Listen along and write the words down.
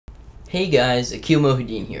Hey guys, Akil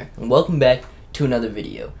Mohideen here, and welcome back to another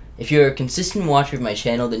video. If you're a consistent watcher of my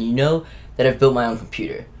channel, then you know that I've built my own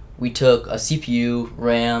computer. We took a CPU,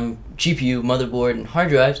 RAM, GPU, motherboard, and hard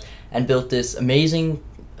drives and built this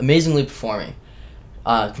amazingly performing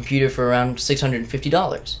computer for around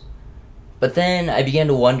 $650. But then I began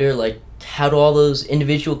to wonder, how do all those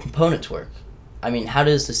individual components work? I mean, how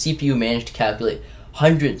does the CPU manage to calculate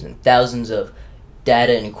hundreds and thousands of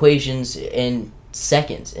data and equations in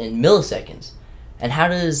seconds, in milliseconds? And how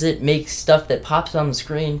does it make stuff that pops on the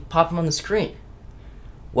screen pop on the screen?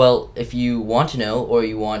 Well, if you want to know, or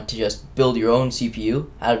you want to just build your own CPU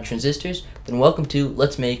out of transistors, then welcome to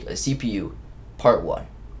Let's Make a CPU Part 1.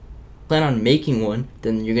 Plan on making one,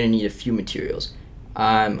 then you're going to need a few materials.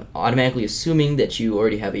 I'm automatically assuming that you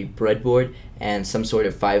already have a breadboard and some sort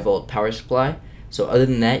of 5-volt power supply. So other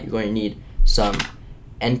than that, you're going to need some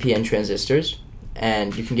NPN transistors,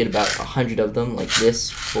 and you can get about 100 of them like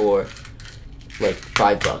this for like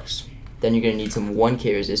 $5. Then you're going to need some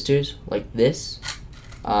 1K resistors like this,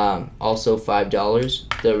 also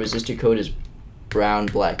 $5. The resistor code is brown,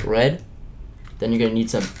 black, red. Then you're going to need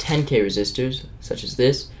some 10K resistors such as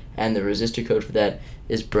this, and the resistor code for that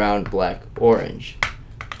is brown, black, orange.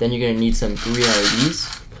 Then you're going to need some green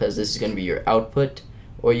LEDs, because this is going to be your output,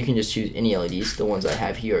 or you can just choose any LEDs. The ones I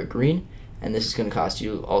have here are green, and this is going to cost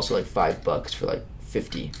you also like $5 for like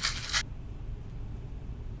 50.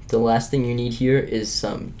 The last thing you need here is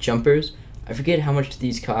some jumpers. I forget how much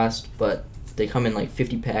these cost, but they come in like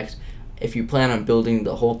 50 packs. If you plan on building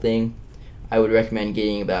the whole thing, I would recommend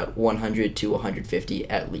getting about 100 to 150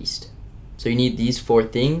 at least. So you need these 4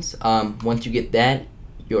 things. Once you get that,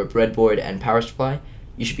 your breadboard and power supply,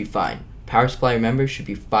 you should be fine. Power supply, remember, should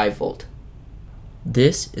be 5-volt.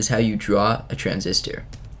 This is how you draw a transistor,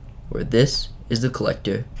 where this is the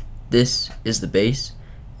collector, this is the base,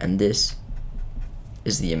 and this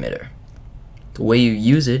is the emitter. The way you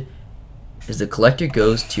use it is the collector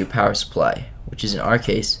goes to your power supply, which is in our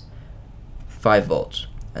case 5 volts,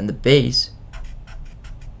 and the base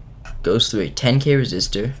goes through a 10K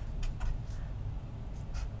resistor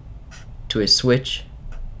to a switch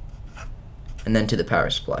and then to the power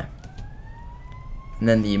supply. And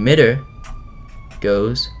then the emitter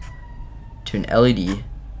goes to an LED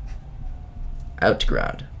out to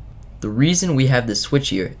ground. The reason we have this switch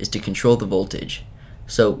here is to control the voltage.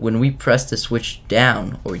 So when we press the switch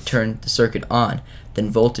down, or we turn the circuit on, then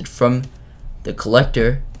voltage from the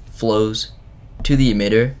collector flows to the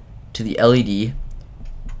emitter, to the LED,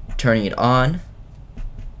 turning it on,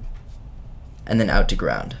 and then out to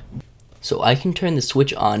ground. So I can turn the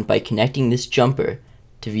switch on by connecting this jumper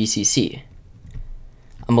to VCC.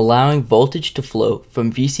 I'm allowing voltage to flow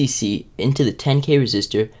from VCC into the 10K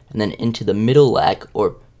resistor and then into the middle lac,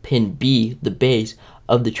 or pin B, the base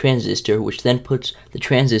of the transistor, which then puts the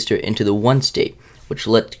transistor into the 1 state, which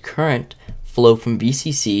lets current flow from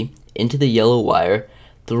VCC into the yellow wire,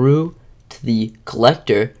 through to the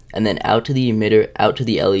collector, and then out to the emitter, out to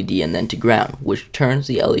the LED, and then to ground, which turns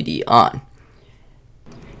the LED on.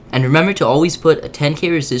 And remember to always put a 10K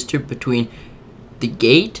resistor between the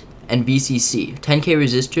gate and VCC. 10K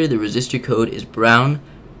resistor, the resistor code is brown,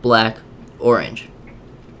 black, orange.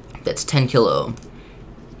 That's 10 kilo ohm.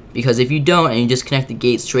 Because if you don't, and you just connect the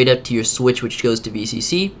gate straight up to your switch, which goes to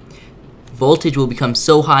VCC, voltage will become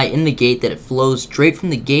so high in the gate that it flows straight from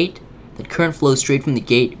the gate, that current flows straight from the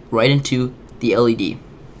gate right into the LED,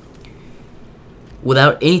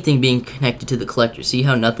 without anything being connected to the collector. See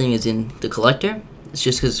how nothing is in the collector? It's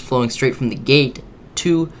just because it's flowing straight from the gate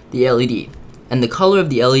to the LED. And the color of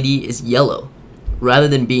the LED is yellow, rather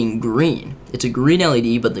than being green. It's a green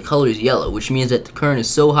LED, but the color is yellow, which means that the current is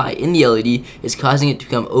so high in the LED, it's causing it to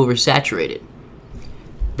become oversaturated.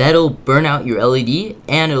 That'll burn out your LED,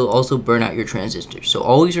 and it'll also burn out your transistor. So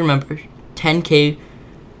always remember 10K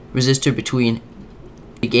resistor between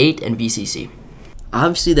the gate and VCC.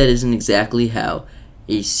 Obviously that isn't exactly how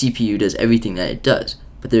a CPU does everything that it does,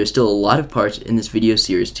 but there are still a lot of parts in this video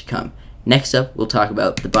series to come. Next up, we'll talk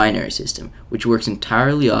about the binary system, which works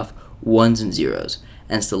entirely off ones and zeros,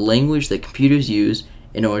 and it's the language that computers use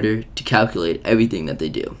in order to calculate everything that they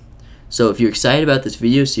do. So if you're excited about this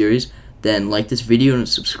video series, then like this video and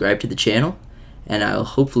subscribe to the channel, and I'll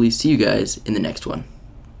hopefully see you guys in the next one.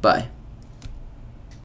 Bye.